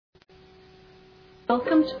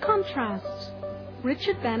Welcome to Contrast.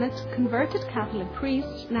 Richard Bennett, converted Catholic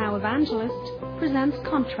priest, now evangelist, presents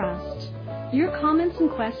Contrast. Your comments and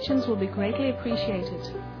questions will be greatly appreciated.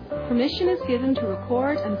 Permission is given to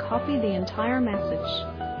record and copy the entire message.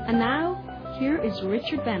 And now, here is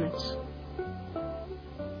Richard Bennett.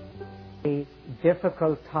 A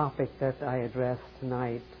difficult topic that I address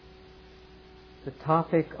tonight, the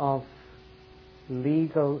topic of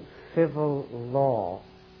legal civil law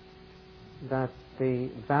that the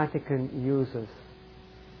Vatican uses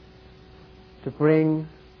to bring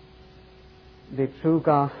the true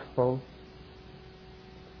gospel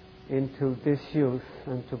into disuse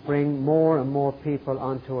and to bring more and more people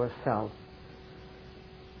onto herself,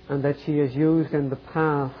 and that she has used in the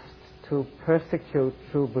past to persecute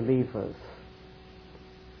true believers.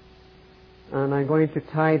 And I'm going to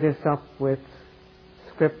tie this up with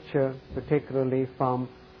scripture, particularly from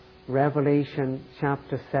Revelation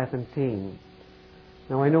chapter 17.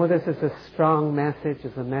 Now, I know this is a strong message,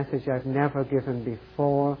 it's a message I've never given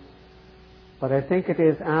before, but I think it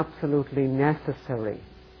is absolutely necessary.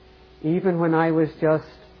 Even when I was just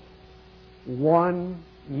 1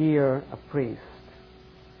 year a priest,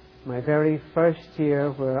 my very first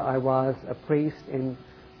year where I was a priest in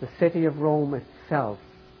the city of Rome itself,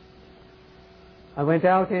 I went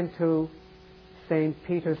out into St.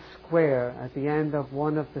 Peter's Square at the end of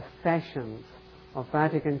one of the sessions of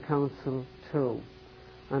Vatican Council II,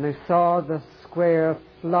 and I saw the square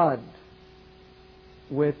flood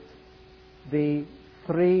with the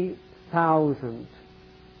 3,000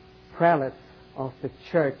 prelates of the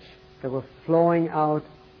church that were flowing out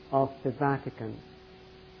of the Vatican,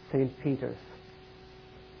 St. Peter's.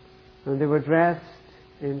 And they were dressed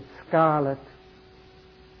in scarlet,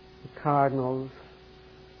 the cardinals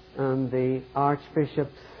and the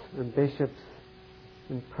archbishops and bishops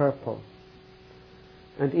in purple.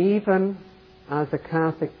 And even as a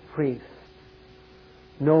Catholic priest,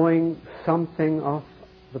 knowing something of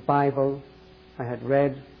the Bible, I had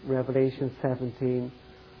read Revelation 17,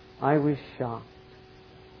 I was shocked.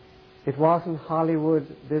 It wasn't Hollywood,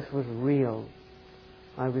 this was real.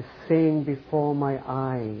 I was seeing before my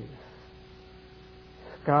eyes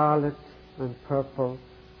scarlet and purple,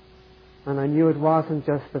 and I knew it wasn't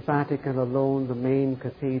just the Vatican alone. The main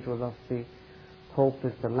cathedral of the Pope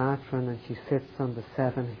is the Lateran, and she sits on the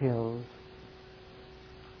 7 hills.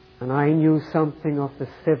 And I knew something of the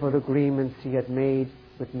civil agreements he had made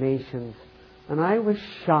with nations, and I was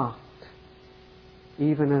shocked,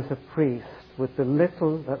 even as a priest, with the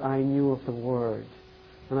little that I knew of the Word,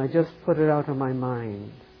 and I just put it out of my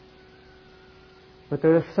mind. But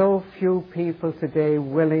there are so few people today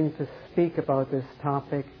willing to speak about this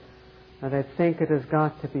topic that I think it has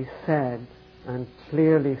got to be said, and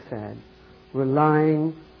clearly said,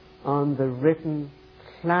 relying on the written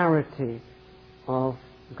clarity of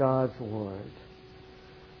God's Word.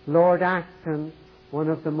 Lord Acton, one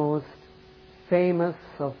of the most famous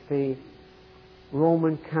of the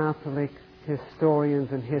Roman Catholic historians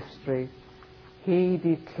in history, he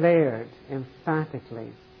declared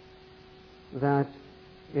emphatically that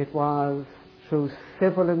it was through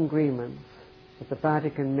civil agreements that the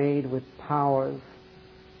Vatican made with powers,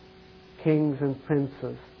 kings and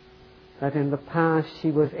princes, that in the past she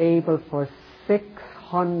was able for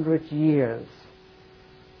 600 years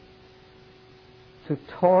to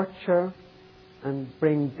torture and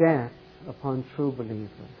bring death upon true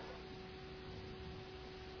believers.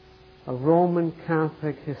 A Roman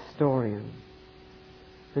Catholic historian.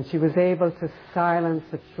 And she was able to silence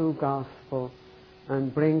the true gospel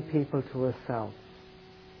and bring people to herself.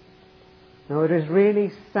 Now, it is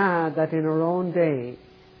really sad that in her own day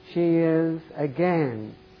she is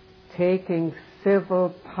again taking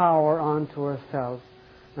civil power onto herself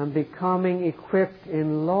and becoming equipped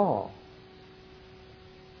in law,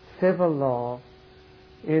 civil law,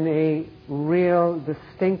 in a real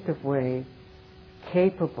distinctive way,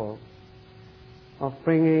 capable of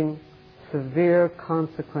bringing severe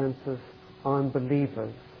consequences on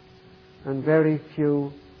believers, and very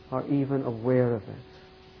few are even aware of it.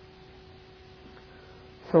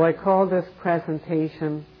 So I call this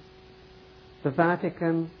presentation, "The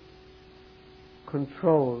Vatican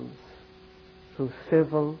Controls Through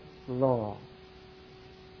Civil Law."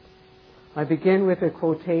 I begin with a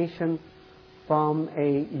quotation from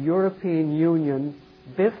a European Union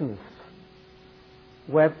business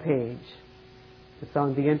webpage. It's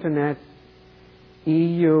on the internet,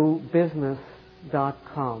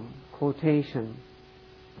 eubusiness.com. Quotation: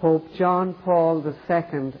 Pope John Paul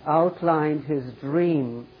II outlined his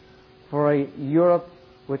dream for a Europe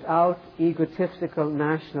without egotistical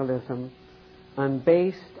nationalism and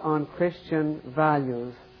based on Christian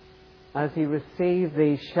values as he received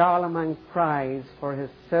the Charlemagne Prize for his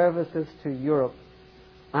services to Europe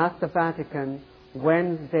at the Vatican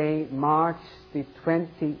Wednesday, March the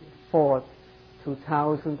 24th,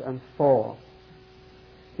 2004.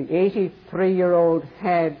 The 83-year-old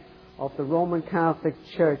head of the Roman Catholic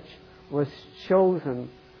Church was chosen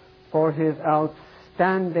for his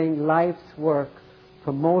outstanding life's work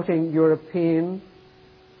promoting European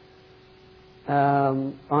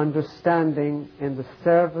understanding in the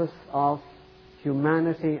service of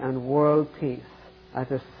humanity and world peace at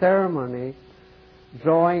a ceremony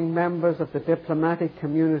drawing members of the diplomatic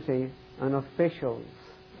community and officials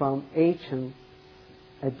from Aachen,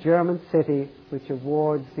 a German city which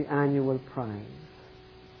awards the annual prize.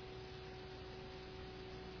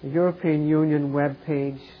 The European Union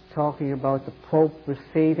webpage talking about the Pope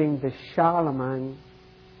receiving the Charlemagne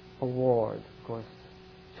Award. Of course,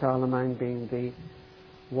 Charlemagne being the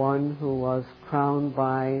one who was crowned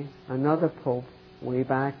by another Pope way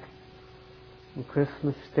back on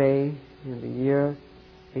Christmas Day in the year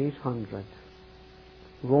 800.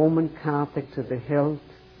 Roman Catholic to the hilt,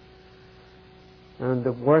 and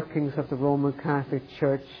the workings of the Roman Catholic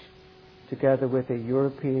Church together with a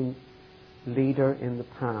European leader in the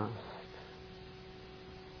past.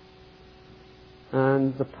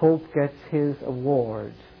 And the Pope gets his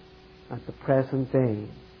award at the present day.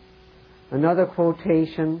 Another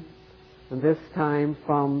quotation, and this time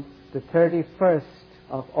from the 31st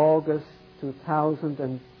of August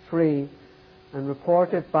 2003, and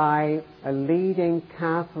reported by a leading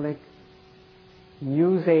Catholic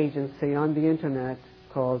news agency on the internet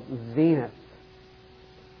called Zenith.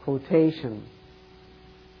 Quotation: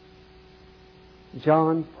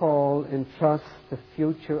 John Paul entrusts the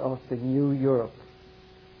future of the new Europe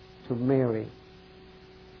to Mary.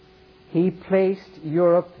 He placed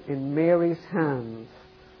Europe in Mary's hands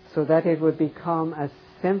so that it would become a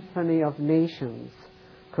symphony of nations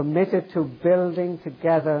committed to building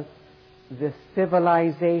together the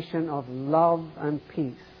civilization of love and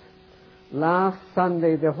peace. Last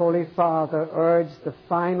Sunday, the Holy Father urged the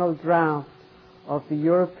final draft of the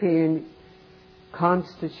European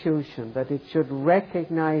Constitution that it should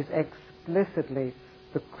recognize explicitly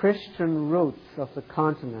the Christian roots of the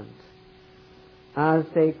continent as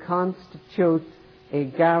they constitute a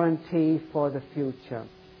guarantee for the future.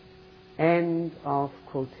 End of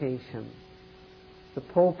quotation. The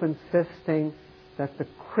Pope insisting that the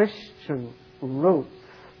Christian roots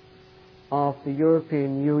of the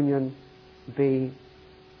European Union be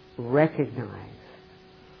recognized.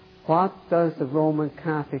 What does the Roman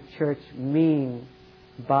Catholic Church mean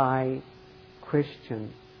by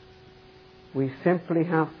Christian? We simply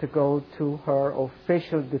have to go to her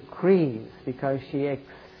official decrees because she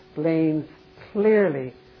explains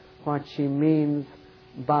clearly what she means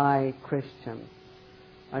by Christian.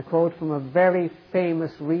 I quote from a very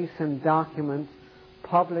famous recent document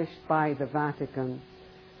published by the Vatican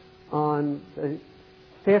on the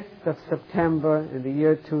 5th of September in the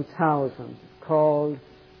year 2000 called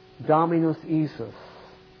Dominus Isus.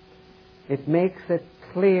 It makes it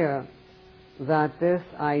clear that this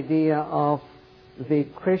idea of the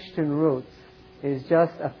Christian roots is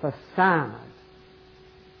just a facade.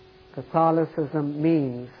 Catholicism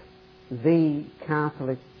means the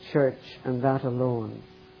Catholic Church and that alone.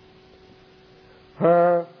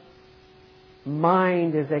 Her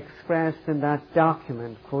mind is expressed in that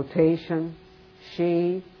document. Quotation: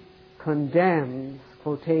 she condemns,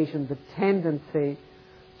 quotation, the tendency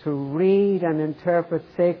to read and interpret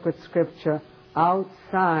sacred scripture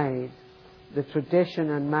outside the tradition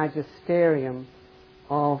and magisterium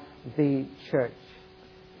of the church.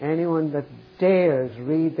 Anyone that dares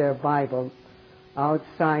read their Bible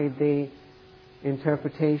outside the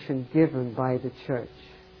interpretation given by the church,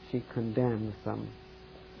 she condemns them.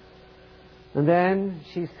 And then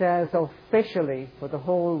she says officially for the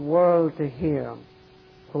whole world to hear,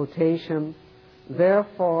 quotation,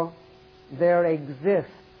 therefore there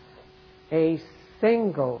exists a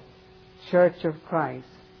single Church of Christ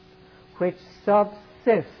which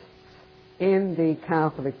subsists in the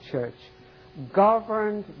Catholic Church,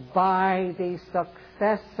 governed by the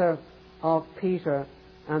successor of Peter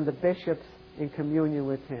and the bishops in communion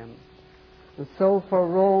with him. And so for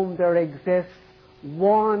Rome there exists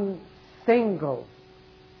one single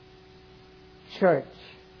church,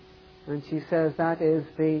 and she says that is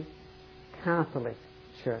the Catholic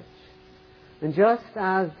Church. And just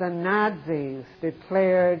as the Nazis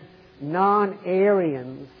declared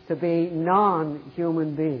non-Aryans to be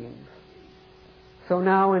non-human beings, so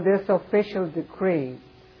now in this official decree,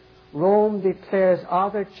 Rome declares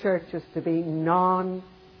other churches to be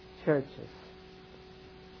non-churches.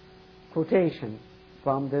 Quotation: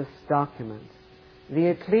 from this document.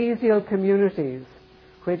 The ecclesial communities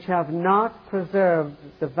which have not preserved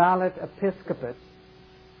the valid episcopate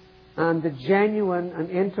and the genuine and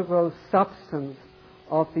integral substance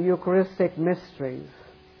of the Eucharistic mysteries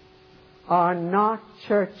are not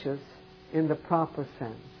churches in the proper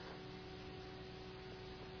sense.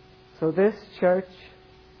 So this church,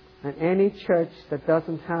 and any church that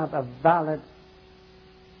doesn't have a valid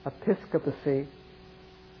episcopacy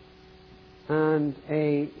and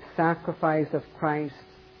a sacrifice of Christ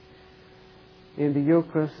in the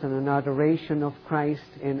Eucharist and an adoration of Christ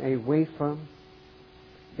in a wafer,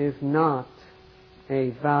 is not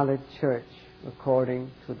a valid church according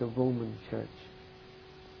to the Roman Church.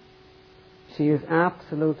 She is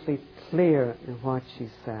absolutely clear in what she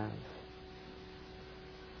says.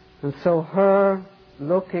 And so her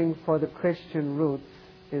looking for the Christian roots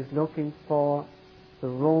is looking for the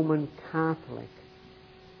Roman Catholic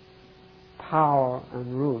power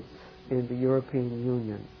and roots in the European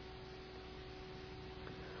Union.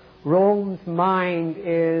 Rome's mind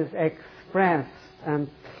is expressed and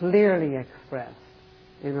clearly expressed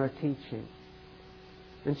in her teaching.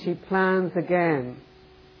 And she plans again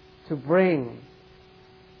to bring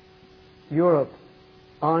Europe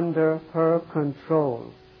under her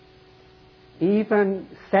control. Even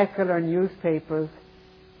secular newspapers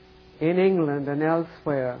in England and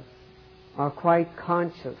elsewhere are quite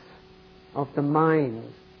conscious of the mind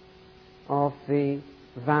of the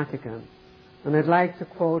Vatican. And I'd like to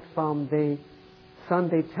quote from the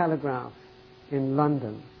Sunday Telegraph in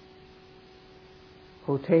London.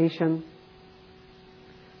 Quotation: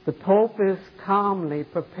 "The Pope is calmly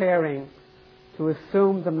preparing to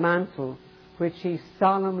assume the mantle which he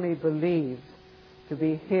solemnly believes to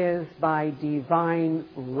be his by divine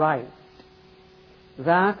right,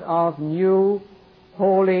 that of new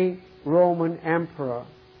Holy Roman Emperor,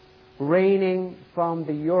 reigning from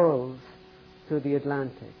the Urals to the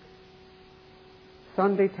Atlantic."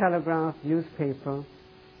 Sunday Telegraph newspaper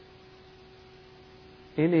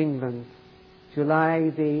in England, July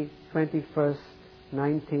the 21st,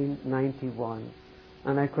 1991.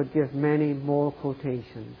 And I could give many more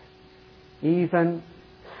quotations. Even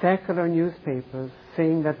secular newspapers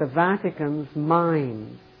saying that the Vatican's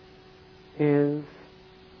mind is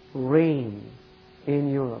reign in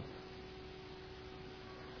Europe.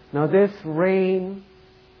 Now this reign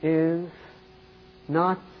is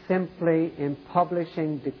not simply in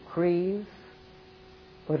publishing decrees,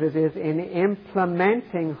 but it is in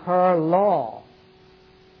implementing her law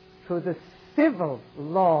through the civil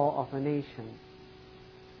law of a nation.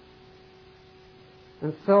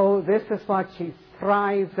 And so this is what she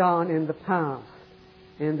thrived on in the past,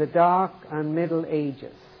 in the Dark and Middle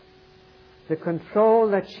Ages. The control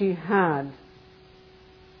that she had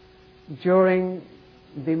during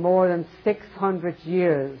the more than 600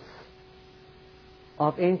 years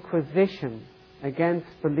of inquisition against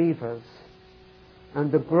believers,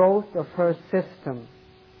 and the growth of her system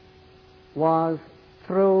was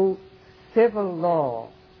through civil law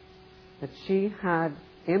that she had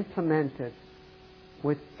implemented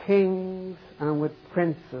with kings and with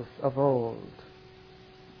princes of old.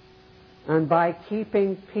 And by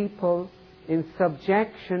keeping people in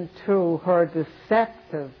subjection to her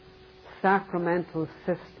deceptive sacramental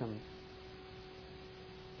system,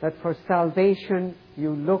 that for salvation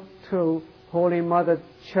you look to Holy Mother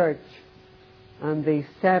Church and the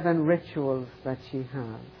 7 rituals that she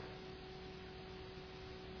has.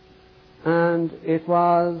 And it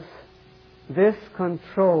was this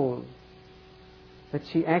control that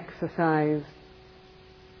she exercised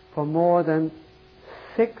for more than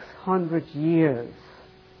 600 years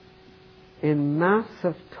in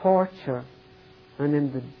massive torture and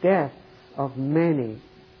in the deaths of many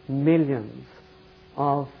millions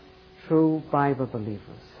of true Bible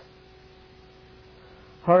believers.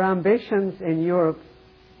 Her ambitions in Europe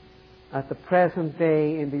at the present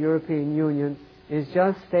day in the European Union is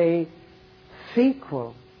just a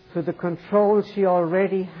sequel to the control she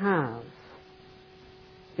already has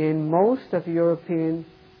in most of the European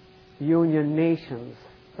Union nations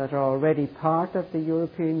that are already part of the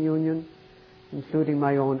European Union, including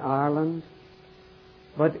my own Ireland,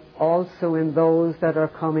 but also in those that are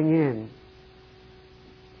coming in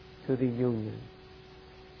to the Union.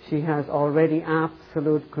 She has already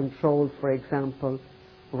absolute control, for example,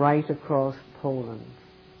 right across Poland.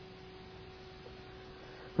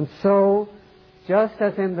 And so, just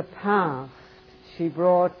as in the past, she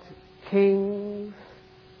brought kings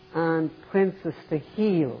and princes to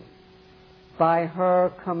heel by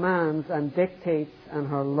her commands and dictates and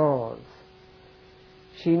her laws,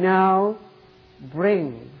 she now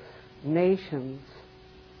brings nations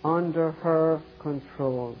under her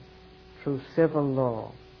control through civil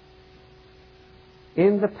law.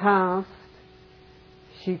 In the past,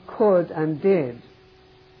 she could and did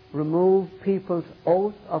remove people's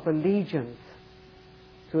oath of allegiance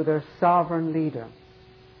to their sovereign leader,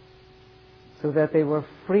 so that they were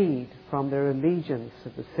freed from their allegiance to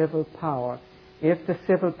the civil power if the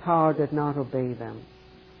civil power did not obey them.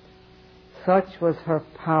 Such was her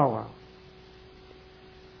power.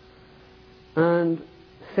 And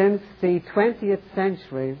since the 20th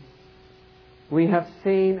century, we have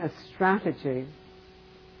seen a strategy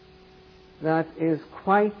that is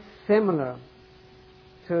quite similar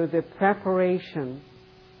to the preparation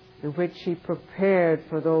in which she prepared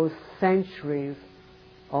for those centuries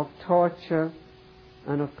of torture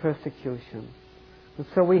and of persecution. And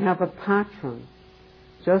so we have a pattern.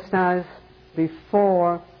 Just as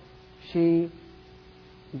before she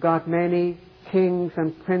got many kings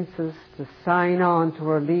and princes to sign on to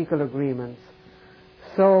her legal agreements,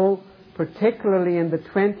 so particularly in the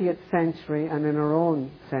 20th century and in her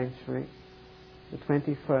own century, the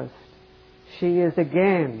 21st, she is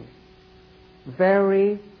again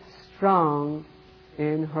very strong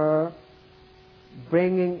in her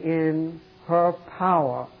bringing in her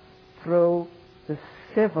power through the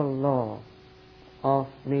civil law of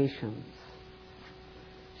nations.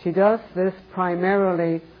 She does this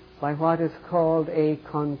primarily by what is called a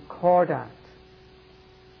concordat.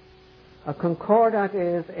 A concordat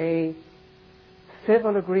is a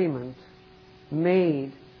civil agreement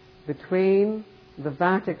made between the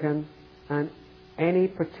Vatican and any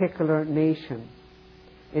particular nation.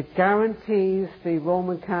 It guarantees the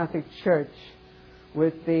Roman Catholic Church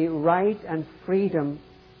with the right and freedom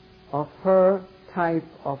of her type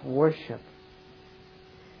of worship.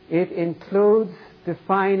 It includes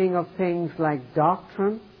defining of things like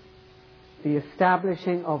doctrine, the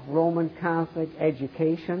establishing of Roman Catholic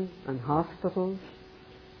education and hospitals.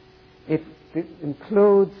 It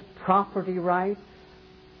includes property rights,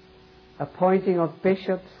 appointing of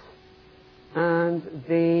bishops, and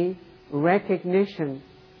the recognition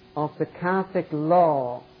of the Catholic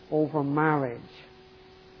law over marriage,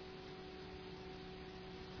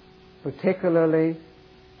 particularly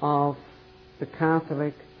of the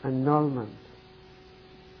Catholic annulment.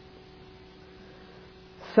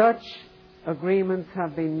 Such agreements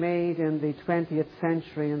have been made in the 20th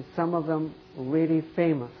century, and some of them really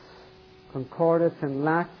famous. Concordats in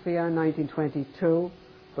Latvia, 1922,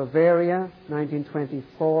 Bavaria,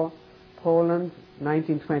 1924, Poland,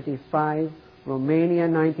 1925, Romania,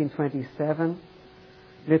 1927,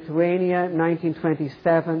 Lithuania,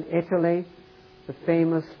 1927, Italy, the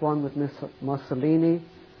famous one with Mussolini,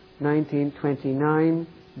 1929,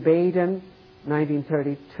 Baden,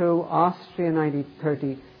 1932, Austria,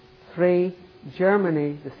 1933,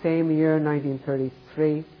 Germany, the same year,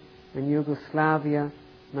 1933, and Yugoslavia,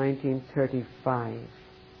 1935.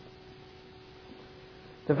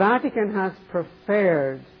 The Vatican has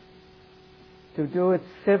preferred to do its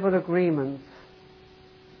civil agreements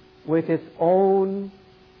with its own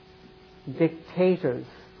dictators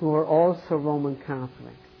who are also Roman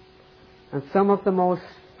Catholic. And some of the most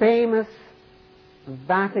famous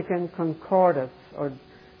Vatican concordats or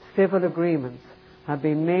civil agreements have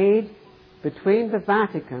been made between the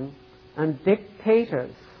Vatican and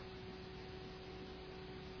dictators,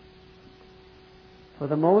 for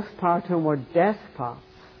the most part whom were despots,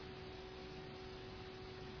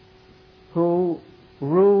 who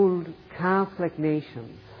ruled Catholic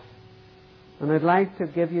nations. And I'd like to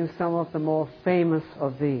give you some of the more famous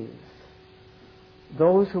of these.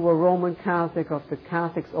 Those who were Roman Catholic of the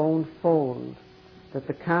Catholic's own fold, that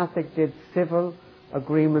the Catholic did civil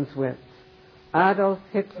agreements with. Adolf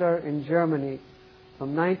Hitler in Germany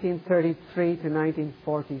from 1933 to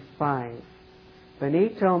 1945.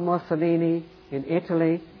 Benito Mussolini in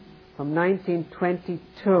Italy from 1922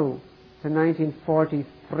 to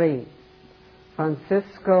 1943.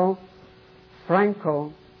 Francisco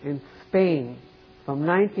Franco in Spain from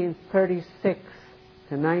 1936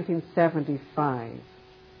 to 1975.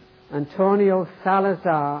 Antonio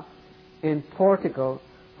Salazar in Portugal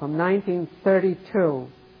from 1932 to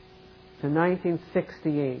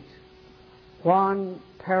 1968. Juan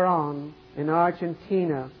Perón in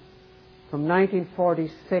Argentina from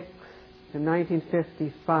 1946 to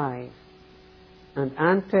 1955. And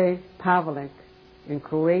Ante Pavelic in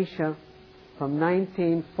Croatia from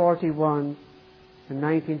 1941 to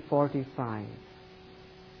 1945.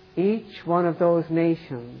 Each one of those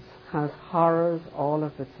nations has horrors all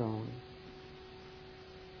of its own.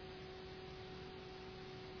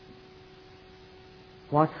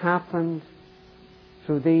 What happened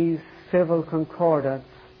through these civil concordats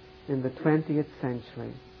in the 20th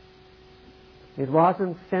century It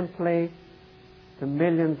wasn't simply the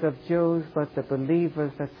millions of Jews, but the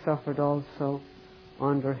believers that suffered also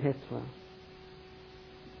under Hitler.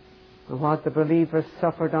 And what the believers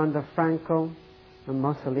suffered under Franco and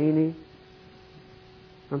Mussolini,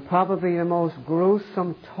 and probably the most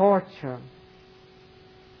gruesome torture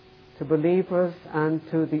to believers and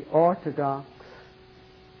to the Orthodox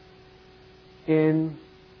in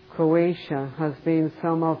Croatia, has been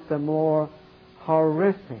some of the more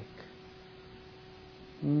horrific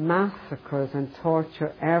massacres and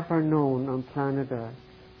torture ever known on planet Earth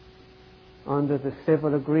under the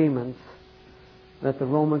civil agreements that the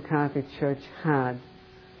Roman Catholic Church had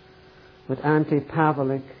with Ante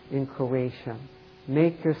Pavelic in Croatia.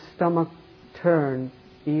 Make your stomach turn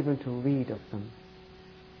even to read of them.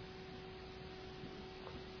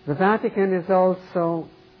 The Vatican is also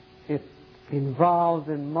involved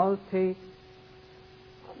in multilateral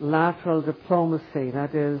diplomacy,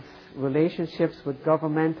 that is, relationships with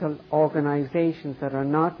governmental organizations that are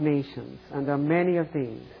not nations, and there are many of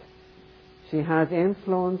these. She has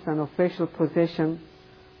influence and official position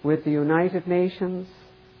with the United Nations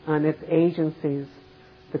and its agencies,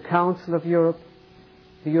 the Council of Europe,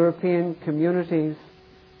 the European Communities,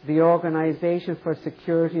 the Organization for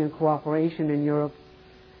Security and Cooperation in Europe,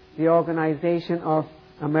 the Organization of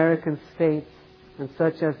American States, and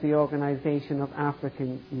such as the Organization of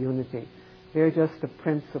African Unity. They're just the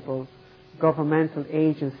principal governmental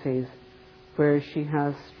agencies where she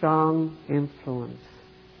has strong influence.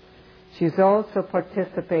 She also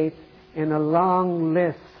participates in a long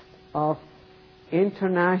list of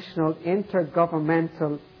international,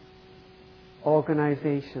 intergovernmental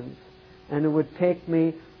organizations, and it would take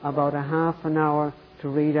me about a half an hour to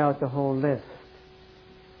read out the whole list.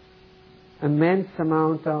 Immense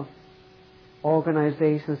amount of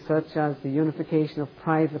organizations such as the Unification of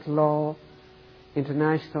Private Law,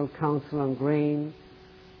 International Council on Grain,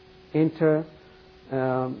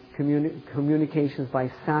 communications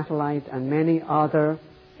by satellite, and many other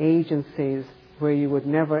agencies where you would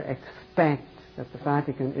never expect that the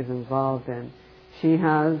Vatican is involved in. She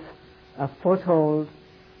has a foothold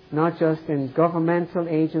not just in governmental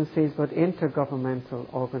agencies but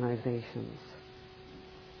intergovernmental organizations.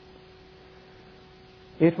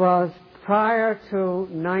 It was prior to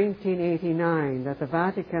 1989 that the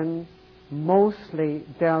Vatican mostly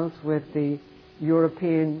dealt with the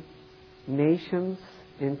European nations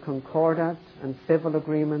in concordat and civil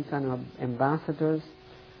agreements and ambassadors,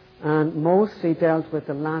 and mostly dealt with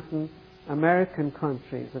the Latin American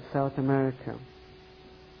countries of South America.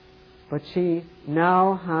 But she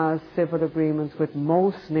now has civil agreements with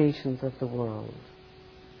most nations of the world.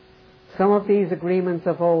 Some of these agreements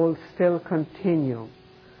of old still continue,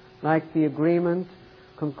 like the agreement,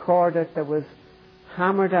 concordat, that was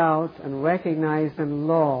hammered out and recognized in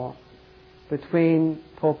law between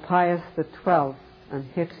Pope Pius XII and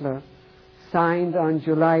Hitler, signed on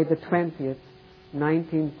July the 20th,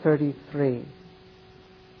 1933,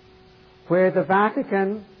 where the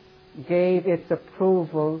Vatican gave its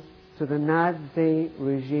approval to the Nazi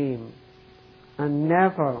regime and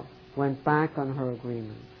never went back on her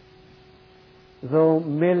agreement, though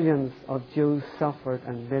millions of Jews suffered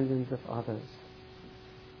and millions of others.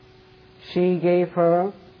 She gave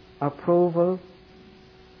her approval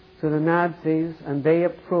to the Nazis, and they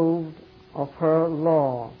approved of her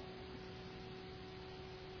law,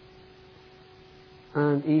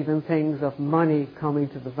 and even things of money coming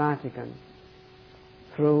to the Vatican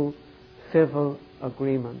through civil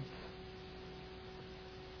agreements.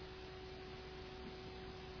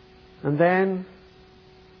 And then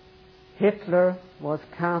Hitler was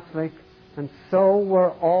Catholic, and so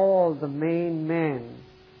were all the main men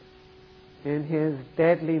in his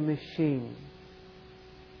deadly machine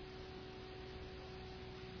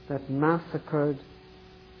that massacred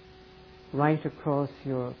right across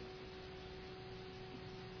Europe.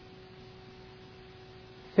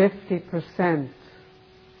 50%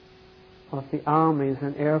 of the armies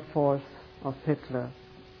and air force of Hitler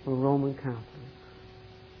were Roman Catholics.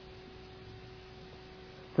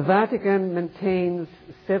 The Vatican maintains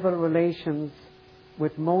civil relations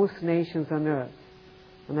with most nations on earth.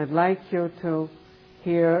 And I'd like you to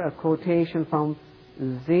hear a quotation from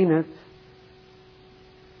Zenit,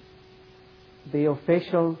 the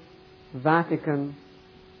official Vatican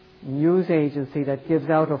news agency that gives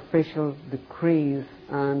out official decrees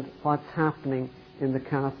and what's happening in the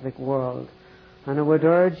Catholic world. And I would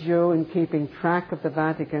urge you, in keeping track of the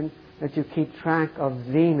Vatican, that you keep track of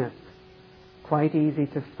Zenit. Quite easy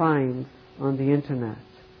to find on the internet.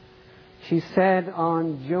 She said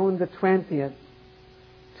on June the 20th,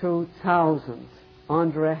 2000,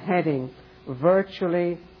 under a heading,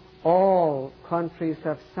 virtually all countries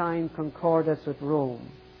have signed concordats with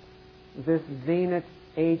Rome. This Zenit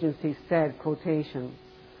agency said, quotation,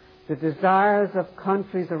 "The desires of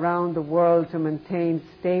countries around the world to maintain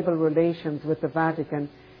stable relations with the Vatican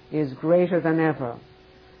is greater than ever.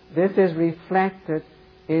 This is reflected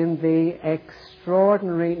in the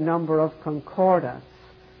extraordinary number of concordats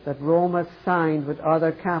that Rome has signed with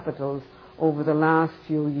other capitals over the last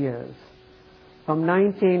few years. From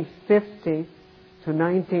 1950 to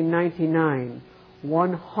 1999,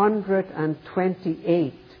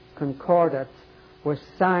 128 concordats were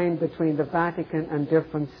signed between the Vatican and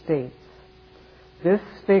different states. This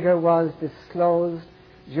figure was disclosed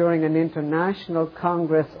during an international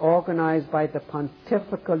congress organized by the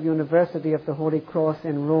Pontifical University of the Holy Cross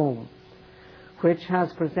in Rome, which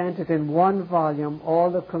has presented in one volume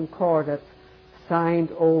all the concordats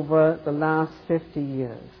signed over the last 50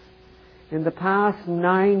 years. In the past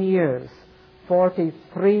 9 years,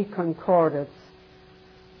 43 concordats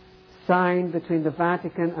signed between the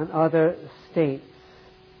Vatican and other states.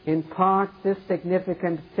 In part, this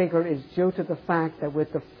significant figure is due to the fact that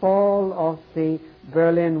with the fall of the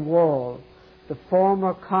Berlin Wall, the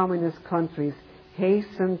former communist countries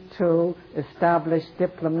hastened to establish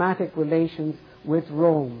diplomatic relations with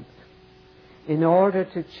Rome in order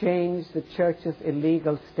to change the Church's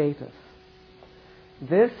illegal status.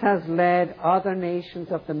 This has led other nations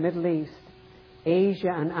of the Middle East,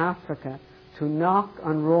 Asia, and Africa to knock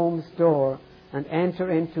on Rome's door and enter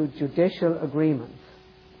into judicial agreements.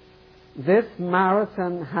 This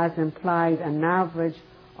marathon has implied an average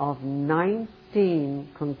of 19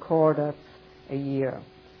 concordats a year.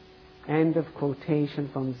 End of quotation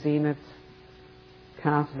from Zenit's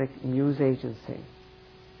Catholic News Agency.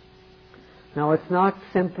 Now, it's not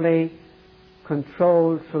simply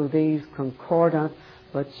controlled through these concordats,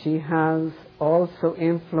 but she has also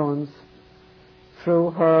influence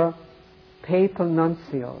through her papal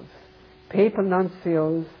nuncios. Papal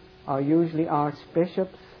nuncios are usually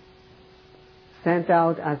archbishops sent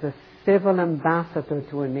out as a civil ambassador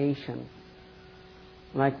to a nation,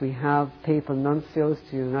 like we have papal nuncios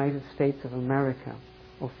to the United States of America,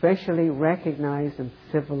 officially recognized in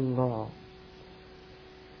civil law.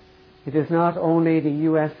 It is not only the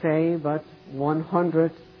USA, but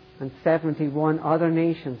 171 other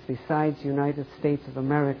nations besides the United States of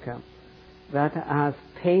America that has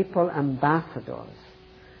papal ambassadors.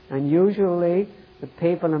 And usually the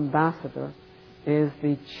papal ambassador is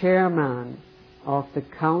the chairman of the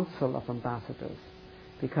Council of Ambassadors,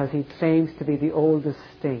 because he claims to be the oldest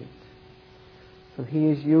state. So he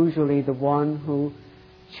is usually the one who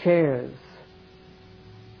chairs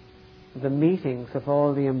the meetings of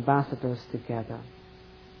all the ambassadors together.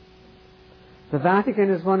 The Vatican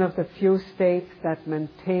is one of the few states that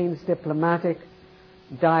maintains diplomatic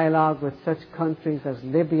dialogue with such countries as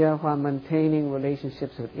Libya while maintaining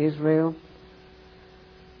relationships with Israel.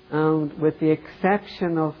 And with the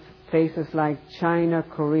exception of places like China,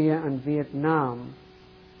 Korea, and Vietnam,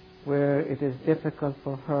 where it is difficult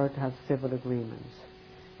for her to have civil agreements,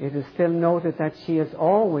 it is still noted that she has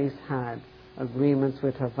always had agreements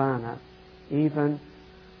with Havana, even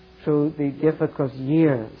through the difficult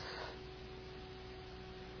years.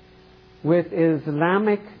 With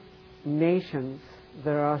Islamic nations,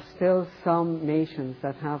 there are still some nations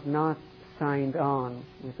that have not signed on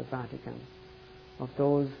with the Vatican, of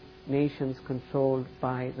those nations controlled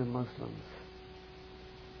by the Muslims.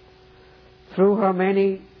 Through her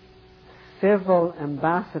many civil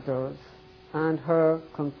ambassadors and her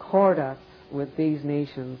concordats with these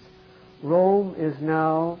nations, Rome is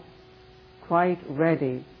now quite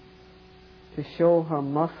ready to show her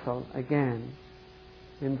muscle again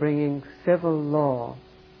in bringing civil law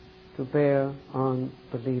to bear on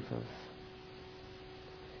believers.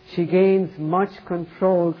 She gains much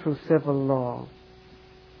control through civil law,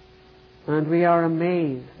 and we are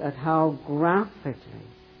amazed at how graphically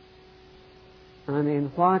and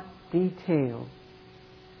in what detail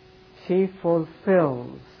she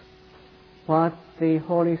fulfills what the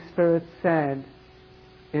Holy Spirit said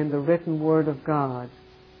in the written Word of God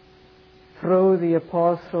through the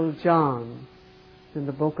Apostle John in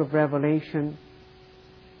the book of Revelation,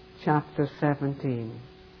 chapter 17.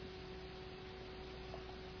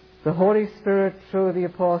 The Holy Spirit, through the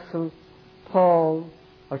Apostle Paul,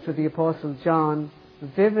 or through the Apostle John,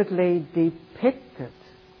 vividly depicted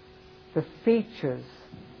the features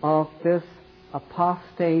of this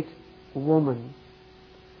apostate woman.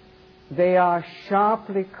 They are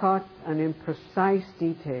sharply cut and in precise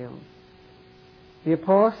detail. The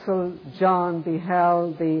Apostle John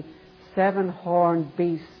beheld the seven-horned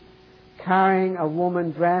beast carrying a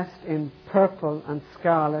woman dressed in purple and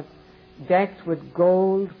scarlet, decked with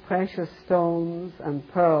gold, precious stones, and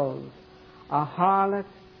pearls, a harlot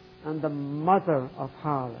and the mother of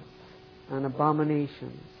harlots and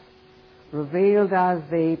abominations, revealed as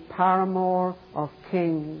the paramour of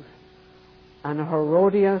kings, and a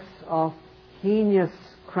Herodias of heinous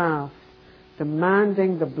craft,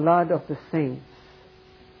 demanding the blood of the saints,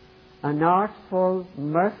 an artful,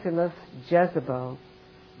 merciless Jezebel,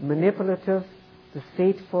 manipulative,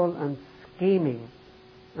 deceitful, and scheming,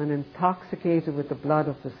 and intoxicated with the blood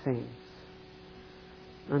of the saints.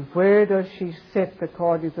 And where does she sit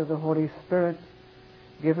according to the Holy Spirit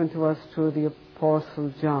given to us through the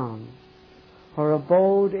Apostle John? Her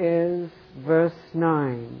abode is, verse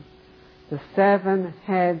 9, the 7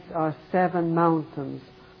 heads are 7 mountains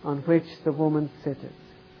on which the woman sitteth.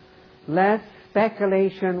 Lest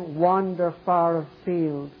speculation wander far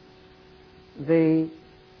afield, the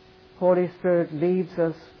Holy Spirit leaves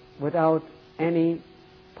us without any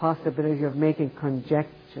possibility of making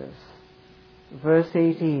conjectures. Verse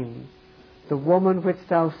 18, the woman which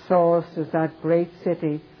thou sawest is that great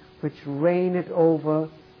city which reigneth over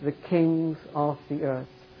the kings of the earth.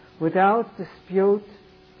 Without dispute,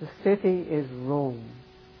 the city is Rome,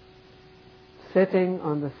 sitting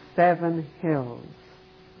on the 7 hills.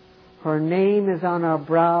 Her name is on our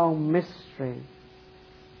brow, Mystery.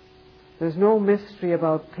 There's no mystery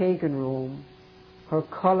about pagan Rome. Her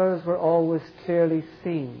colors were always clearly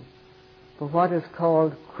seen. But what is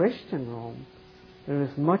called Christian Rome, there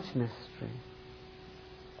is much mystery.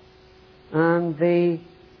 And the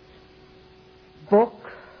book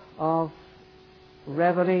of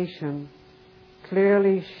Revelation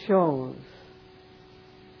clearly shows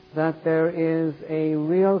that there is a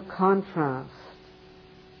real contrast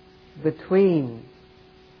between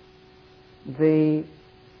the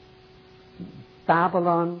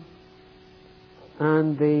Babylon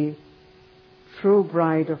and the true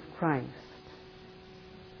bride of Christ.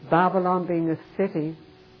 Babylon being a city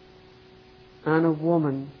and a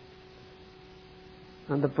woman,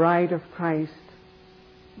 and the bride of Christ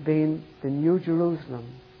being the New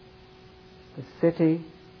Jerusalem, the city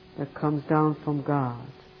that comes down from God.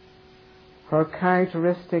 Her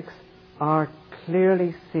characteristics are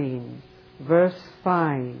clearly seen. Verse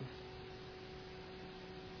 5,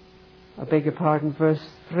 verse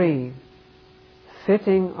 3,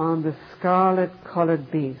 sitting on the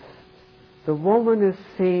scarlet-colored beast. The woman is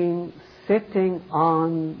seen sitting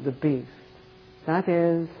on the beast. That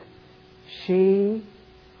is, she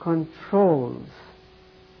controls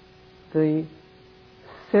the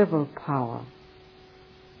civil power.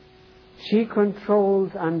 She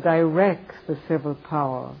controls and directs the civil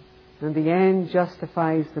power, and the end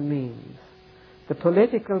justifies the means. The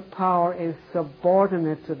political power is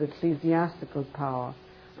subordinate to the ecclesiastical power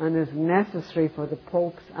and is necessary for the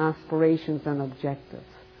Pope's aspirations and objectives.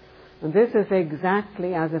 And this is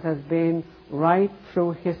exactly as it has been right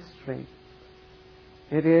through history.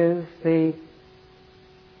 It is the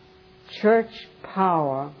church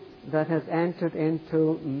power that has entered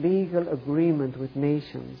into legal agreement with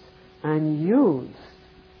nations and used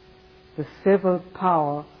the civil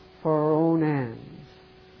power for her own ends.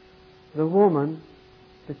 The woman,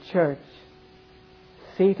 the church,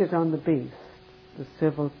 seated on the beast, the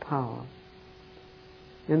civil power.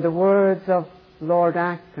 In the words of Lord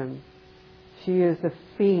Acton, she is the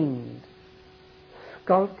fiend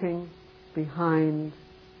skulking behind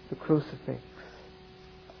the crucifix.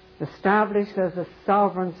 Established as a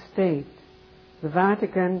sovereign state, the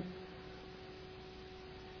Vatican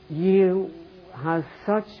has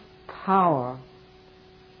such power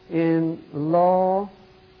in law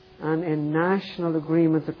and in national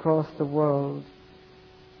agreements across the world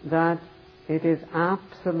that it is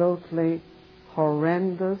absolutely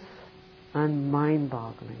horrendous and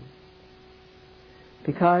mind-boggling.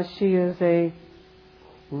 Because she is a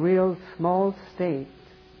real small state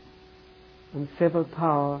and civil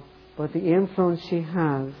power, but the influence she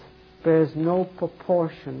has bears no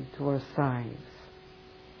proportion to her size.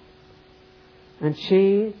 And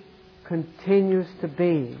she continues to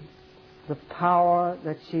be the power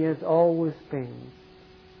that she has always been.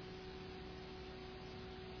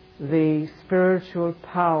 The spiritual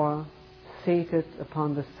power seated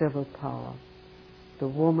upon the civil power. The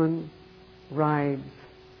woman rides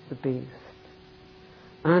the beast.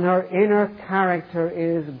 And her inner character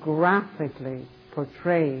is graphically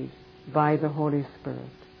portrayed by the Holy Spirit.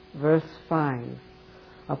 Verse 5.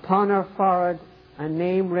 Upon her forehead a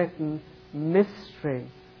name written, Mystery,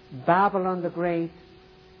 Babylon the Great,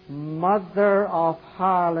 mother of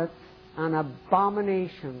harlots and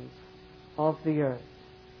abominations of the earth.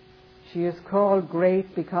 She is called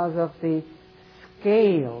great because of the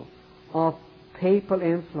scale of papal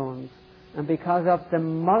influence and because of the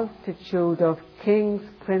multitude of kings,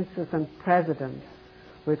 princes, and presidents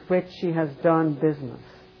with which she has done business.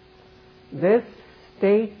 This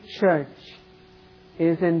state church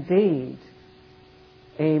is indeed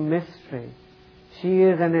a mystery. She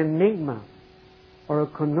is an enigma or a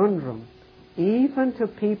conundrum, even to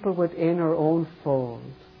people within her own fold.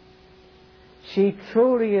 She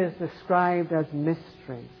truly is described as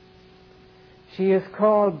mystery. She is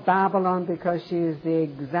called Babylon because she is the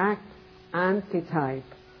exact antitype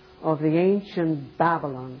of the ancient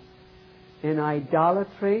Babylon in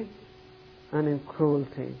idolatry and in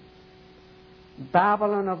cruelty.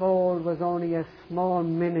 Babylon of old was only a small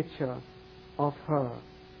miniature of her.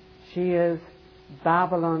 She is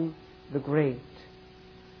Babylon the Great.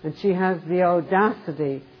 And she has the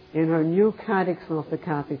audacity in her new Catechism of the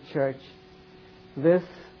Catholic Church, this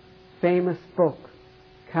famous book,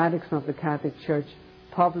 Catechism of the Catholic Church,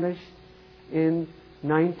 published in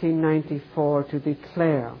 1994, to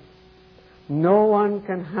declare, no one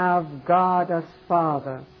can have God as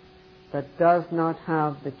Father that does not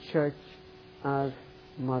have the Church as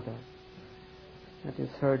Mother. That is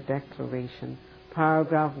her declaration.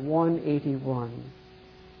 Paragraph 181.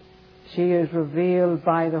 She is revealed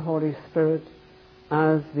by the Holy Spirit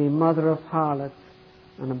as the mother of harlots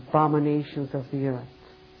and abominations of the earth.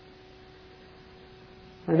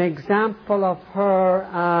 An example of her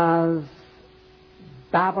as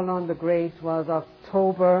Babylon the Great was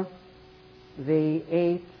October the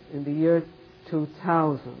 8th in the year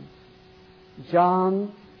 2000.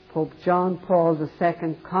 Pope John Paul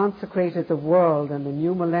II consecrated the world and the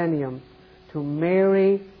new millennium to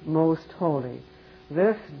Mary Most Holy.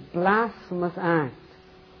 This blasphemous act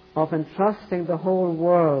of entrusting the whole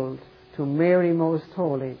world to Mary Most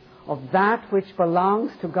Holy, of that which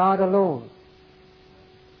belongs to God alone,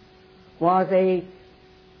 was a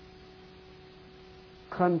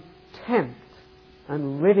contempt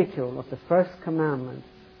and ridicule of the first commandment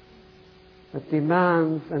that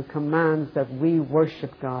demands and commands that we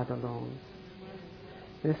worship God alone.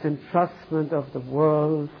 This entrustment of the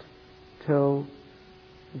world to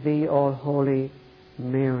the all-holy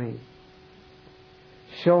Mary,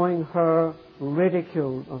 showing her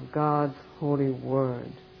ridicule of God's holy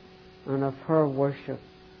word and of her worship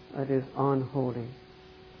that is unholy.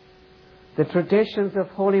 The traditions of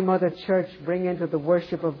Holy Mother Church bring into the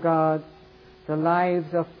worship of God the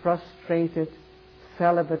lives of frustrated,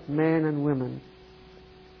 celibate men and women,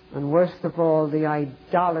 and worst of all, the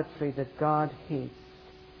idolatry that God hates,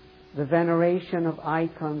 the veneration of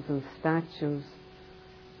icons and statues,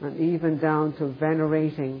 and even down to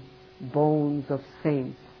venerating bones of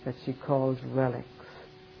saints that she calls relics.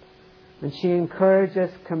 And she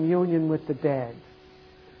encourages communion with the dead.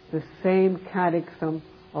 The same Catechism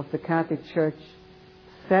of the Catholic Church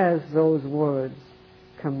says those words,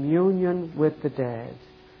 communion with the dead.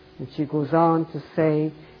 And she goes on to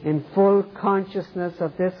say, in full consciousness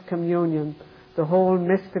of this communion, the whole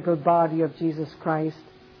mystical body of Jesus Christ,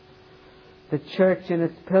 the Church and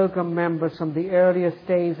its pilgrim members from the earliest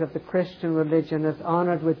days of the Christian religion has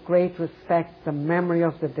honored with great respect the memory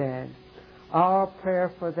of the dead. Our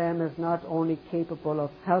prayer for them is not only capable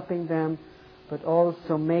of helping them, but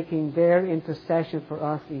also making their intercession for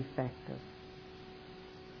us effective.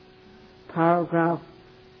 Paragraph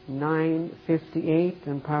 958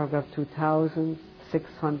 and paragraph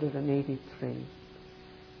 2683.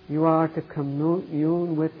 You are to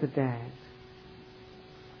commune with the dead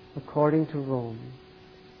according to Rome.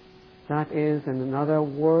 That is, in another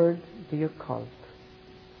word, the occult.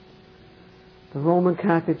 The Roman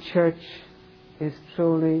Catholic Church is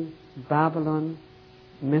truly Babylon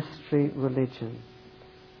mystery religion.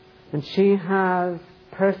 And she has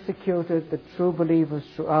persecuted the true believers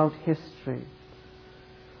throughout history.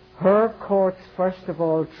 Her courts, first of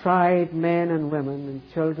all, tried men and women and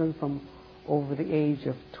children from over the age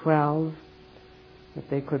of 12, that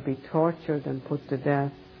they could be tortured and put to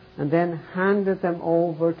death, and then handed them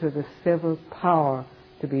over to the civil power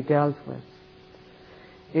to be dealt with.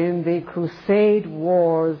 In the Crusade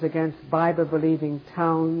wars against Bible-believing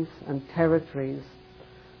towns and territories,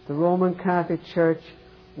 the Roman Catholic Church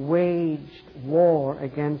waged war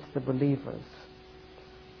against the believers.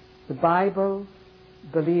 The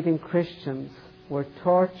Bible-believing Christians were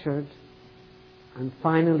tortured and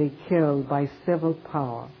finally killed by civil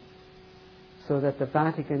power, so that the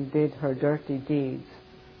Vatican did her dirty deeds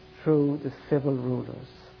through the civil rulers.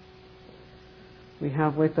 We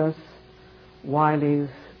have with us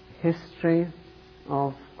Wiley's History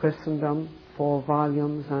of Christendom, 4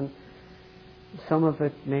 volumes, and some of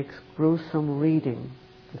it makes gruesome reading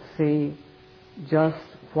to see just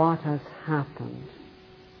what has happened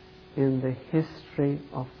in the history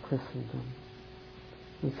of Christendom.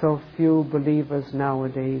 And so few believers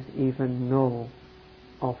nowadays even know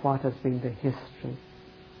of what has been the history,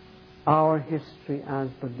 our history as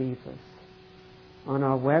believers. On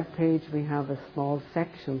our webpage we have a small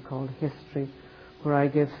section called History, where I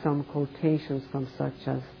give some quotations from such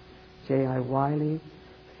as J.I. Wiley,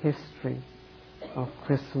 History of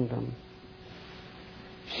Christendom.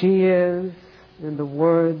 She is, in the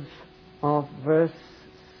words of verse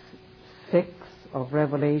 6 of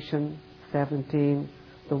Revelation 17,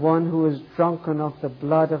 the one who is drunken of the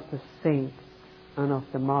blood of the saints and of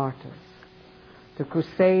the martyrs. The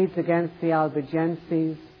crusades against the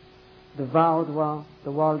Albigenses, the Vaudois,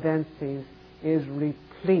 the Waldenses, is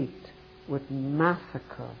replete with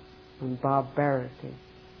massacre and barbarity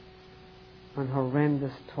and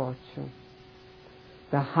horrendous torture.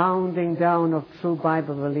 The hounding down of true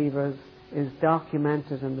Bible believers is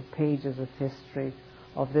documented in the pages of history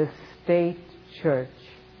of this state church.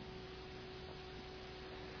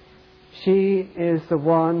 She is the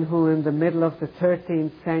one who, in the middle of the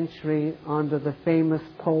 13th century, under the famous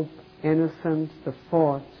Pope Innocent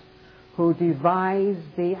IV, who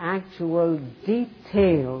devised the actual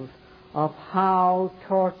details of how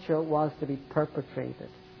torture was to be perpetrated.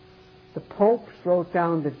 The popes wrote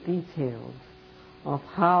down the details of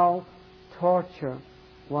how torture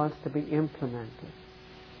was to be implemented.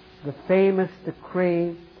 The famous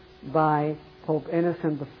decree by Pope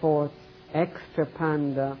Innocent IV,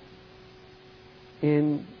 Extirpanda,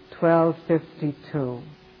 in 1252.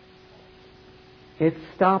 It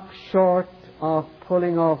stopped short of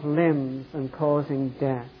pulling off limbs and causing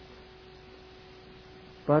death.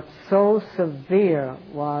 But so severe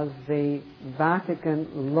was the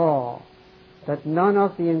Vatican law that none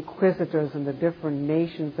of the inquisitors in the different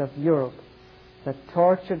nations of Europe that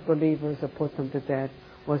tortured believers or put them to death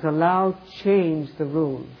was allowed to change the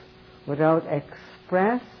rules without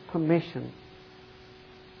express permission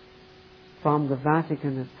from the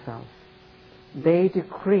Vatican itself. They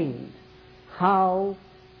decreed how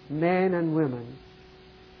men and women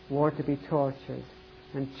were to be tortured,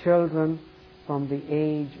 and children from the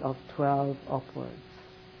age of 12 upwards.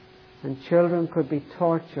 And children could be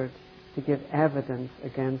tortured to give evidence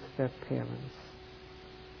against their parents.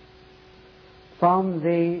 From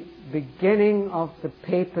the beginning of the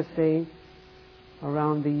papacy,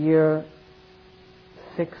 around the year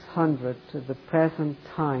 600 to the present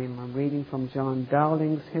time, I'm reading from John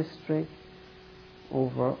Dowling's history,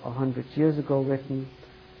 over 100 years ago written.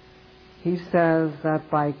 He says that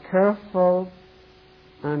by careful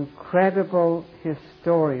and credible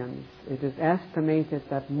historians, it is estimated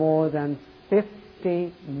that more than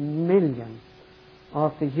 50 million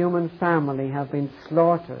of the human family have been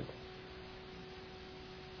slaughtered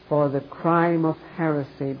for the crime of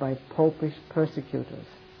heresy by popish persecutors.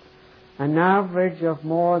 An average of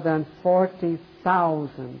more than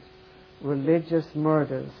 40,000 religious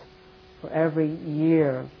murders for every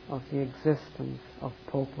year of the existence of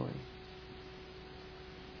popery.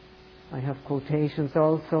 I have quotations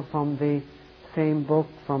also from the same book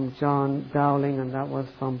from John Dowling, and that was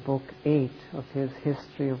from book 8 of his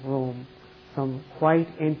History of Rome. Some quite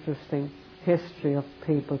interesting history of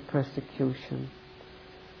papal persecution.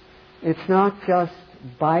 It's not just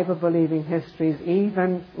Bible-believing histories,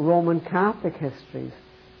 even Roman Catholic histories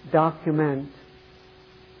document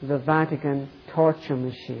the Vatican torture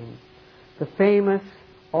machine. The famous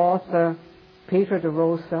author Peter de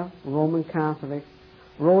Rosa, Roman Catholic,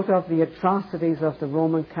 wrote of the atrocities of the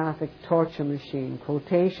Roman Catholic torture machine.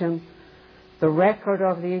 Quotation, "The record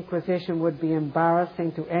of the Inquisition would be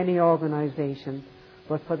embarrassing to any organization,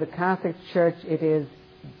 but for the Catholic Church it is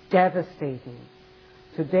devastating.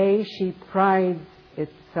 Today she prides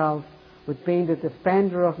itself with being the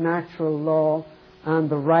defender of natural law and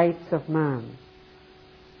the rights of man.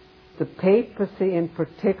 The papacy in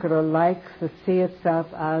particular likes to see itself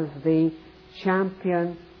as the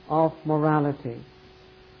champion of morality.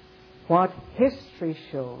 What history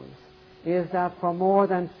shows is that for more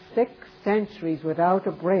than 6 centuries without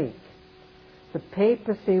a break, the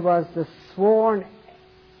papacy was the sworn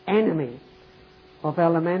enemy of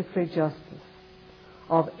elementary justice.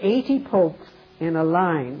 Of 80 popes in a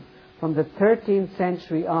line from the 13th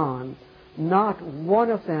century on, not one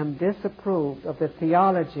of them disapproved of the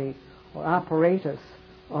theology or apparatus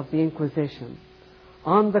of the Inquisition.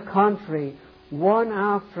 On the contrary, one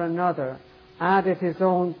after another added his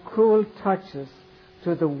own cruel touches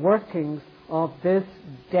to the workings of this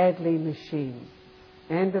deadly machine."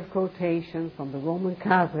 End of quotation from the Roman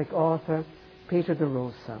Catholic author Peter de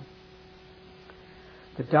Rosa.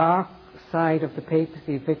 The Dark Side of the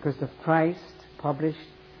Papacy, Vicars of Christ, published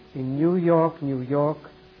in New York, New York,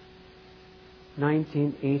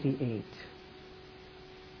 1988.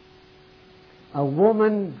 A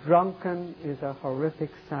woman drunken is a horrific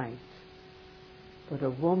sight, but a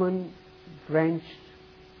woman drenched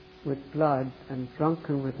with blood and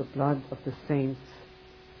drunken with the blood of the saints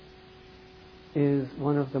is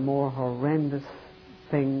one of the more horrendous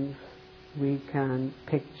things we can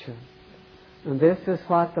picture. And this is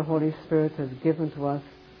what the Holy Spirit has given to us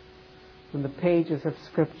in the pages of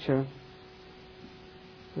Scripture,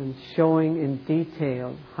 and showing in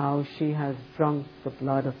detail how she has drunk the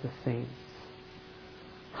blood of the saints.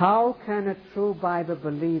 How can a true Bible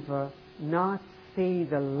believer not see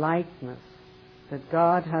the likeness that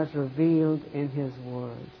God has revealed in His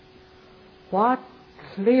Word? What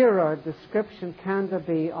clearer description can there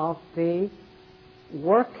be of the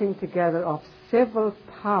working together of civil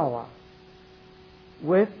power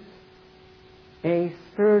with a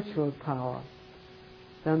spiritual power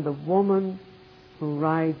than the woman who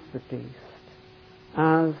rides the beast,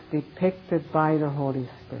 as depicted by the Holy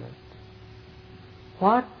Spirit?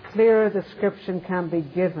 What clearer description can be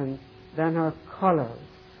given than her colors?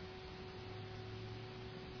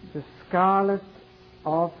 The scarlet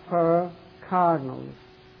of her cardinals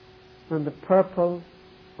and the purple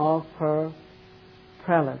of her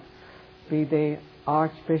prelates, be they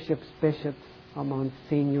archbishops, bishops, or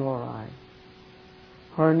monsignori.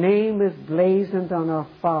 Her name is blazoned on her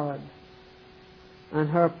forehead, and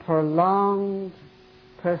her prolonged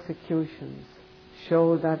persecutions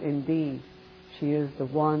show that indeed she is the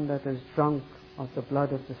one that is drunk of the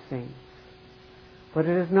blood of the saints. But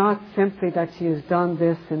it is not simply that she has done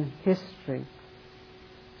this in history.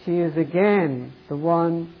 She is again the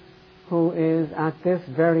one who is at this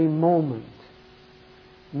very moment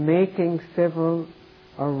making civil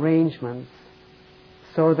arrangements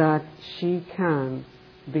so that she can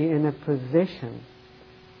be in a position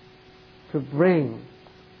to bring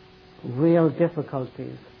real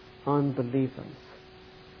difficulties on believers.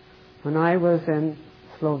 When I was in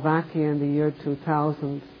Slovakia in the year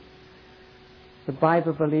 2000, the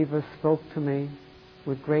Bible believers spoke to me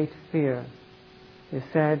with great fear. They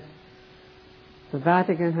said, the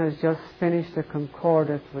Vatican has just finished a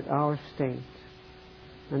concordat with our state,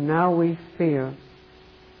 and now we fear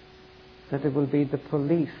that it will be the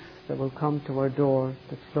police that will come to our door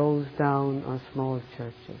to close down our small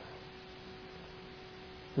churches.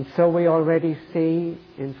 And so we already see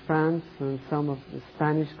in France and some of the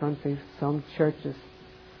Spanish countries, some churches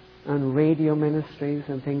and radio ministries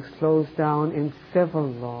and things closed down in civil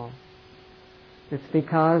law. It's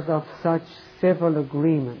because of such civil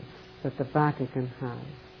agreements that the Vatican has.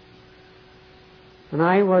 And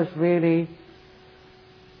I was really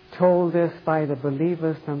told this by the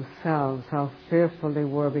believers themselves, how fearful they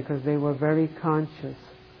were, because they were very conscious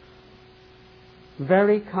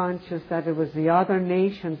that it was the other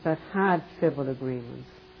nations that had civil agreements,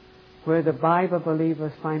 where the Bible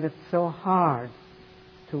believers find it so hard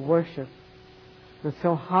to worship, and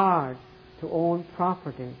so hard to own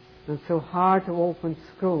property, and so hard to open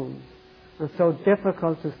schools, and so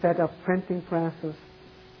difficult to set up printing presses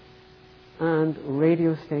and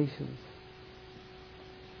radio stations,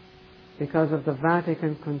 because of the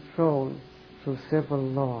Vatican control through civil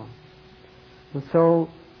law. And so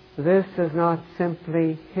this is not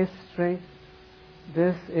simply history,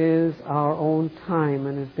 this is our own time,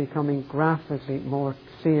 and is becoming graphically more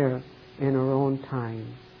clear in our own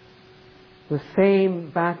time. The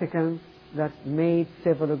same Vatican that made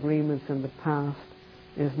civil agreements in the past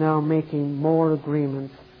is now making more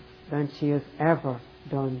agreements than she has ever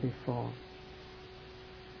done before.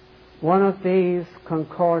 One of these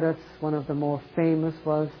concordats, one of the more famous,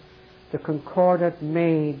 was the concordat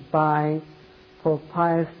made by Pope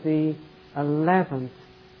Pius XI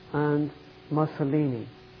and Mussolini.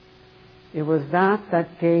 It was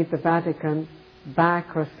that gave the Vatican back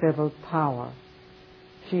her civil power.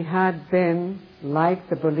 She had been, like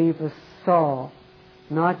the believers saw,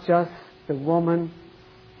 not just the woman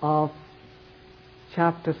of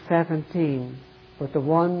chapter 17, but the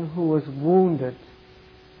one who was wounded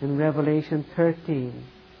in Revelation 13,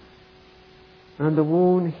 and the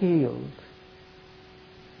wound healed.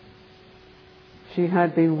 She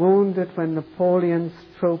had been wounded when Napoleon's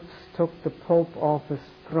troops took the Pope off his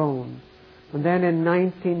throne. And then in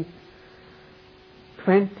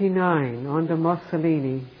 1929, under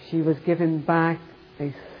Mussolini, she was given back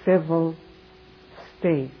a civil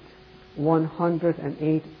state,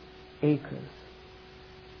 108 acres,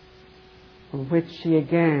 on which she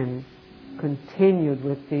again continued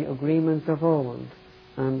with the agreements of old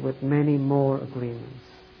and with many more agreements.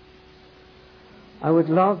 I would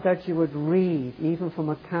love that you would read, even from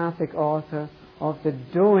a Catholic author, of the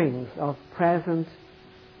doings of present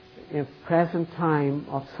in present time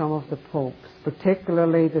of some of the popes,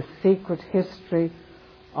 particularly The Secret History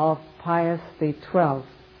of Pius XII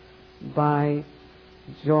by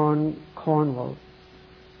John Cornwell,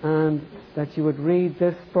 and that you would read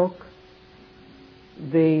this book,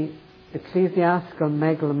 The Ecclesiastical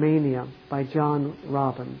Megalomania by John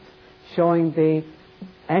Robbins, showing the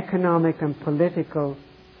economic and political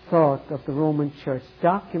thought of the Roman Church,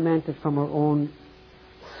 documented from her own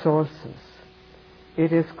sources.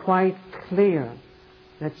 It is quite clear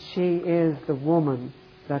that she is the woman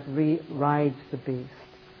that rides the beast.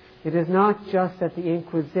 It is not just at the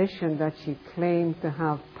Inquisition that she claimed to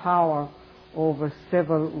have power over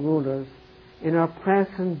civil rulers. In our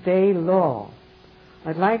present day law,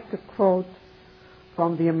 I'd like to quote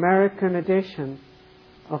from the American edition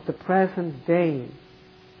of the present day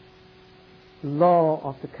law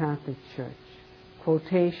of the Catholic Church.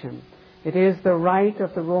 Quotation: "It is the right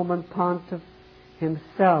of the Roman Pontiff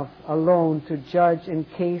himself alone to judge in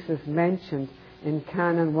cases mentioned in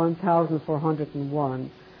Canon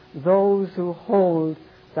 1401 those who hold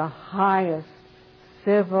the highest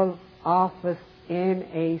civil office in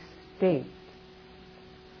a state."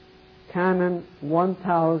 Canon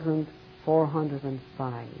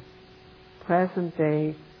 1405. Present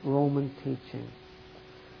day Roman teaching.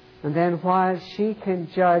 And then, while she can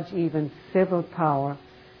judge even civil power,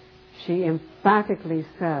 she emphatically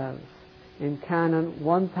says in Canon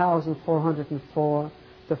 1404,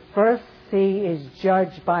 the first see is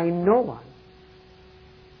judged by no one.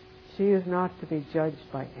 She is not to be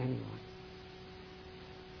judged by anyone.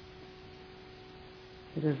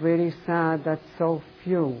 It is really sad that so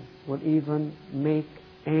few will even make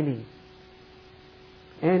any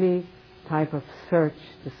type of search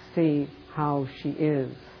to see how she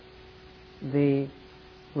is the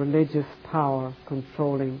religious power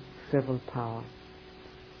controlling civil power.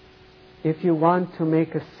 If you want to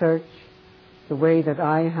make a search, the way that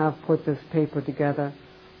I have put this paper together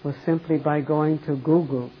was simply by going to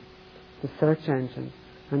Google, the search engine,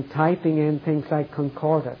 and typing in things like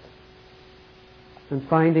Concordat and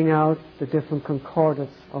finding out the different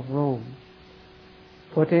concordats of Rome.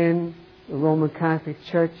 Put in the Roman Catholic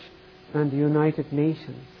Church and the United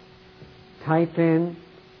Nations. Type in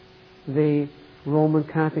the Roman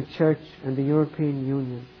Catholic Church and the European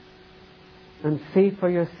Union, and see for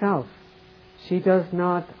yourself. She does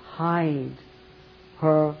not hide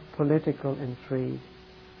her political intrigue,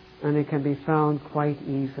 and it can be found quite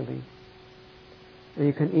easily. And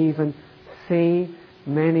you can even see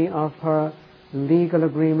many of her legal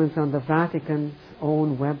agreements on the Vatican's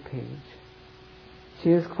own webpage. She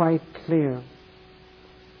is quite clear,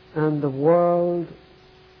 and the world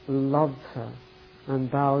loves her and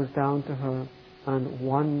bows down to her and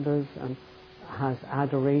wonders and has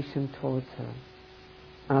adoration towards her,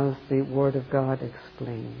 as the Word of God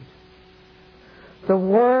explains. The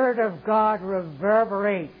Word of God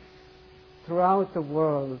reverberates throughout the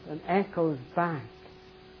world and echoes back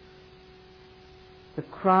the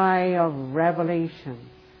cry of revelation.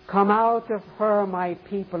 Come out of her, my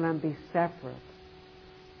people, and be separate,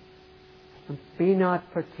 and be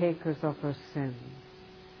not partakers of her sins.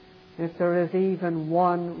 If there is even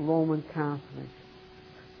one Roman Catholic,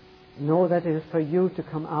 know that it is for you to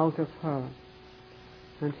come out of her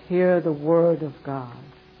and hear the Word of God.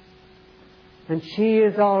 And she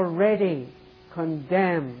is already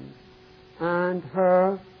condemned, and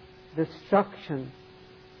her destruction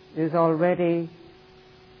is already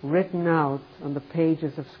written out on the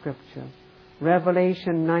pages of Scripture.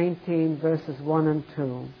 Revelation 19 verses 1 and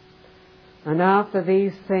 2. And after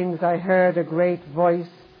these things I heard a great voice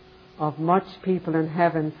of much people in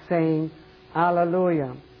heaven saying,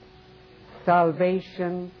 Alleluia!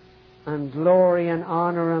 Salvation and glory and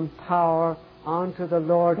honor and power unto the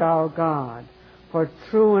Lord our God. For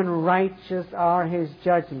true and righteous are his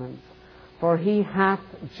judgments. For he hath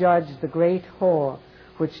judged the great whore,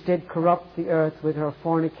 which did corrupt the earth with her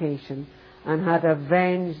fornication, and had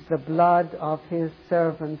avenged the blood of his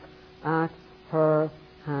servants at her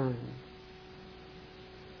hand.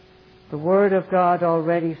 The Word of God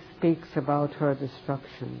already speaks about her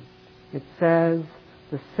destruction. It says,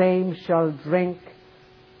 the same shall drink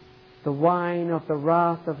the wine of the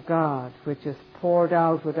wrath of God, which is poured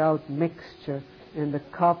out without mixture in the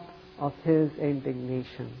cup of his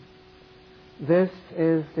indignation. This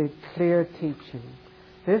is the clear teaching.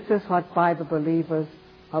 This is what Bible believers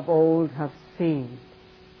of old have seen.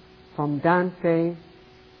 From Dante,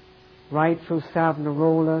 right through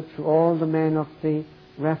Savonarola, through all the men of the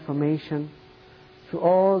Reformation, to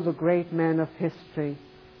all the great men of history,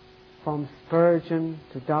 from Spurgeon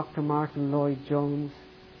to Dr. Martin Lloyd-Jones,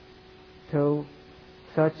 to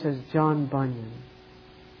such as John Bunyan.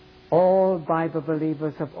 all Bible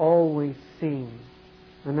believers have always seen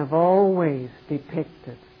and have always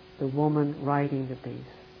depicted the woman riding the beast.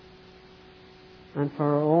 And for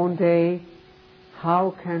our own day,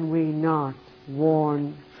 how can we not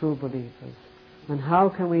warn true believers? And how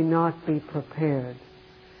can we not be prepared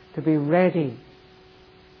to be ready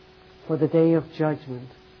for the day of judgment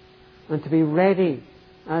and to be ready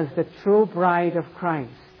as the true bride of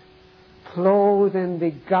Christ, clothed in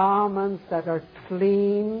the garments that are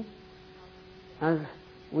clean, as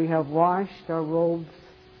we have washed our robes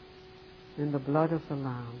in the blood of the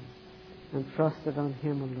Lamb and trusted on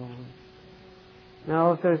Him alone.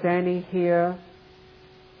 Now, if there's any here,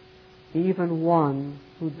 even one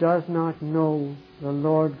who does not know the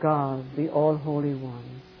Lord God, the All-Holy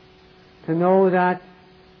One, to know that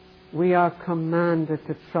we are commanded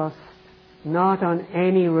to trust not on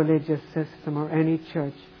any religious system or any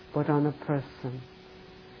church, but on a person.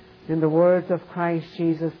 In the words of Christ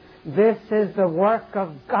Jesus, this is the work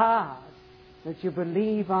of God, that you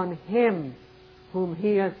believe on Him whom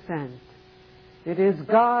He has sent. It is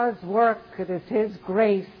God's work, it is His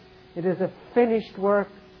grace, it is a finished work,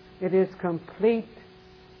 it is complete,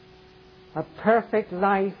 a perfect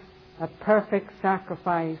life, a perfect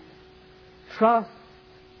sacrifice. Trust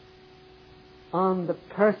on the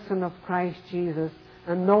person of Christ Jesus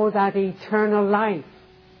and know that eternal life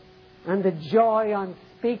and the joy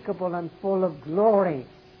unspeakable and full of glory,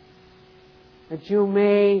 that you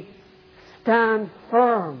may stand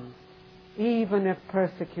firm even if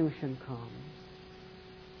persecution comes,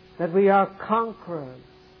 that we are conquerors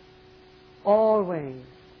always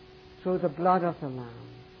through the blood of the Lamb.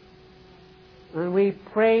 And we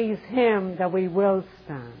praise Him that we will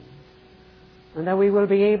stand and that we will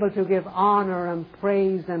be able to give honor and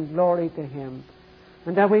praise and glory to Him,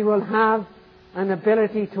 and that we will have an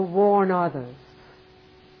ability to warn others.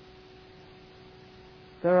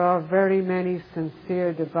 There are very many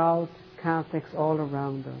sincere, devout Catholics all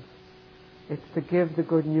around us. It's to give the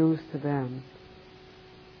good news to them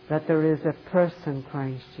that there is a person,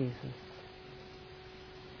 Christ Jesus.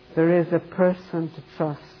 There is a person to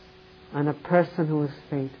trust and a person who is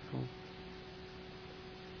faithful.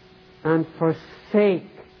 And forsake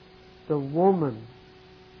the woman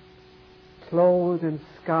clothed in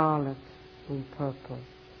scarlet and purple.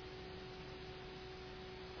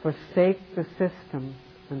 Forsake the system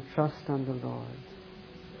and trust on the Lord.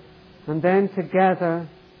 And then together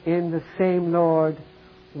in the same Lord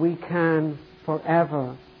we can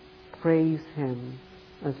forever praise Him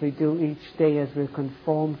as we do each day as we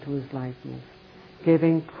conform to His likeness,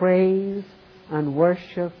 giving praise and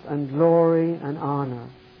worship and glory and honor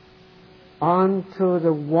unto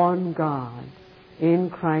the one God in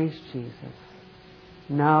Christ Jesus,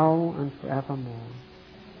 now and forevermore.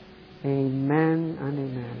 Amen and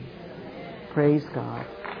amen. Praise God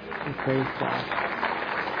and praise God.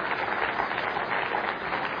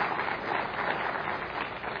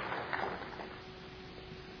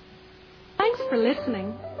 Thanks for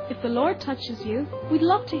listening. If the Lord touches you, we'd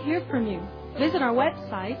love to hear from you. Visit our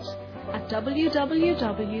website at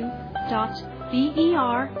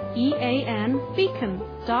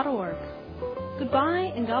www.bereanbeacon.org.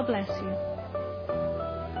 Goodbye and God bless you.